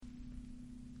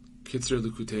Kitzur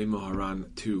Likutey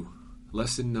Moharan 2,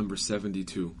 Lesson number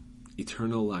 72,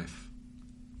 Eternal Life.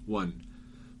 1.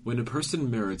 When a person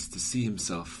merits to see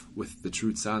himself with the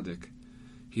true tzaddik,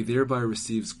 he thereby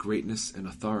receives greatness and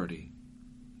authority.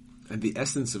 And the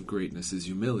essence of greatness is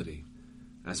humility.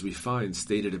 As we find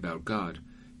stated about God,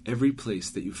 every place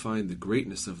that you find the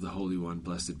greatness of the Holy One,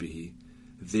 blessed be He,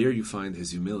 there you find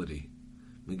His humility.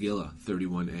 Megillah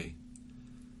 31a.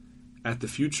 At the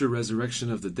future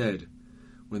resurrection of the dead,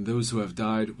 when those who have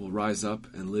died will rise up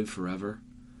and live forever,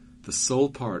 the sole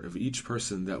part of each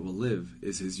person that will live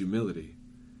is his humility.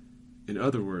 In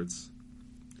other words,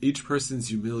 each person's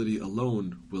humility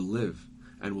alone will live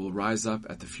and will rise up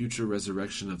at the future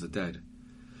resurrection of the dead.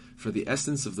 For the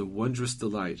essence of the wondrous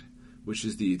delight, which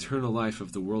is the eternal life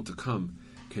of the world to come,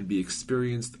 can be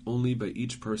experienced only by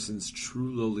each person's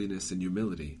true lowliness and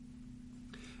humility.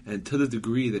 And to the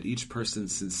degree that each person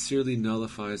sincerely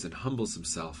nullifies and humbles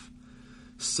himself,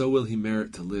 so will he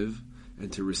merit to live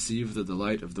and to receive the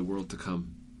delight of the world to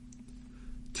come.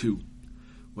 2.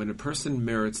 When a person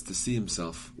merits to see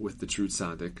himself with the true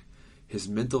tzaddik, his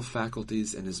mental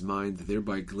faculties and his mind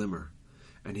thereby glimmer,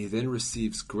 and he then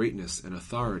receives greatness and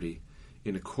authority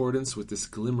in accordance with this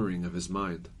glimmering of his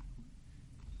mind.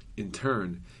 In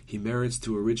turn, he merits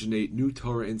to originate new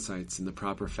Torah insights in the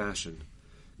proper fashion,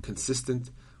 consistent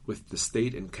with the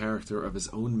state and character of his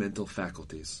own mental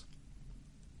faculties.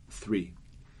 3.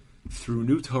 Through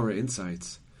new Torah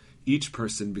insights, each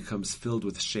person becomes filled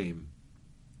with shame.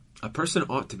 A person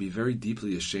ought to be very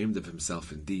deeply ashamed of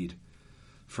himself indeed,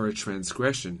 for a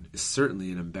transgression is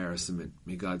certainly an embarrassment,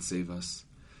 may God save us,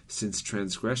 since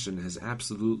transgression has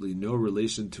absolutely no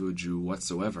relation to a Jew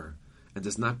whatsoever, and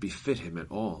does not befit him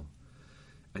at all.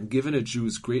 And given a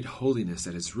Jew's great holiness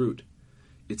at his root,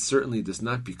 it certainly does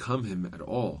not become him at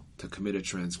all to commit a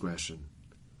transgression.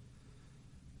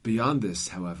 Beyond this,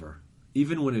 however,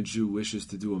 even when a Jew wishes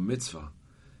to do a mitzvah,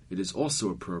 it is also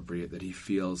appropriate that he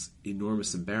feels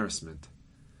enormous embarrassment.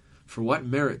 For what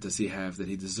merit does he have that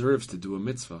he deserves to do a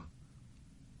mitzvah?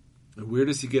 And where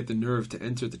does he get the nerve to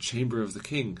enter the chamber of the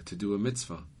king to do a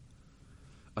mitzvah?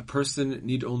 A person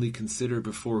need only consider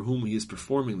before whom he is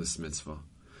performing this mitzvah,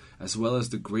 as well as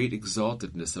the great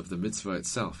exaltedness of the mitzvah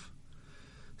itself,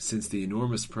 since the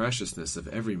enormous preciousness of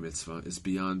every mitzvah is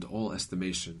beyond all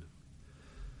estimation.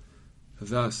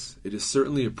 Thus, it is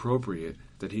certainly appropriate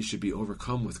that he should be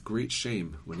overcome with great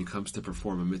shame when he comes to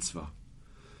perform a mitzvah.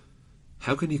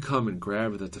 How can he come and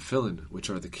grab the tefillin,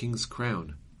 which are the king's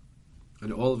crown,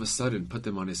 and all of a sudden put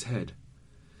them on his head?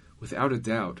 Without a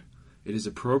doubt, it is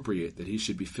appropriate that he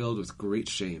should be filled with great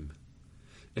shame.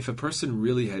 If a person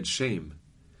really had shame,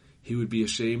 he would be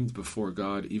ashamed before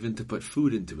God even to put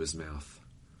food into his mouth.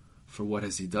 For what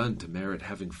has he done to merit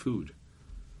having food?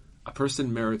 A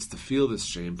person merits to feel this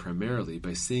shame primarily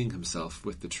by seeing himself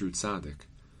with the true tzaddik.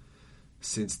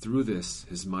 Since through this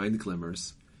his mind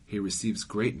glimmers, he receives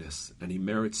greatness, and he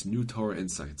merits new Torah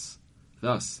insights.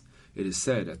 Thus, it is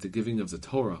said at the giving of the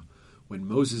Torah, when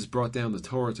Moses brought down the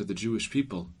Torah to the Jewish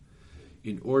people,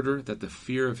 in order that the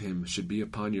fear of him should be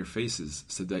upon your faces,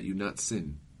 so that you not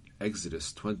sin.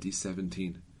 Exodus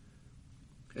 20:17.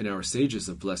 And our sages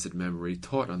of blessed memory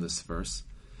taught on this verse,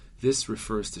 this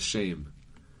refers to shame.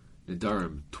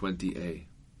 Nedarim 20a.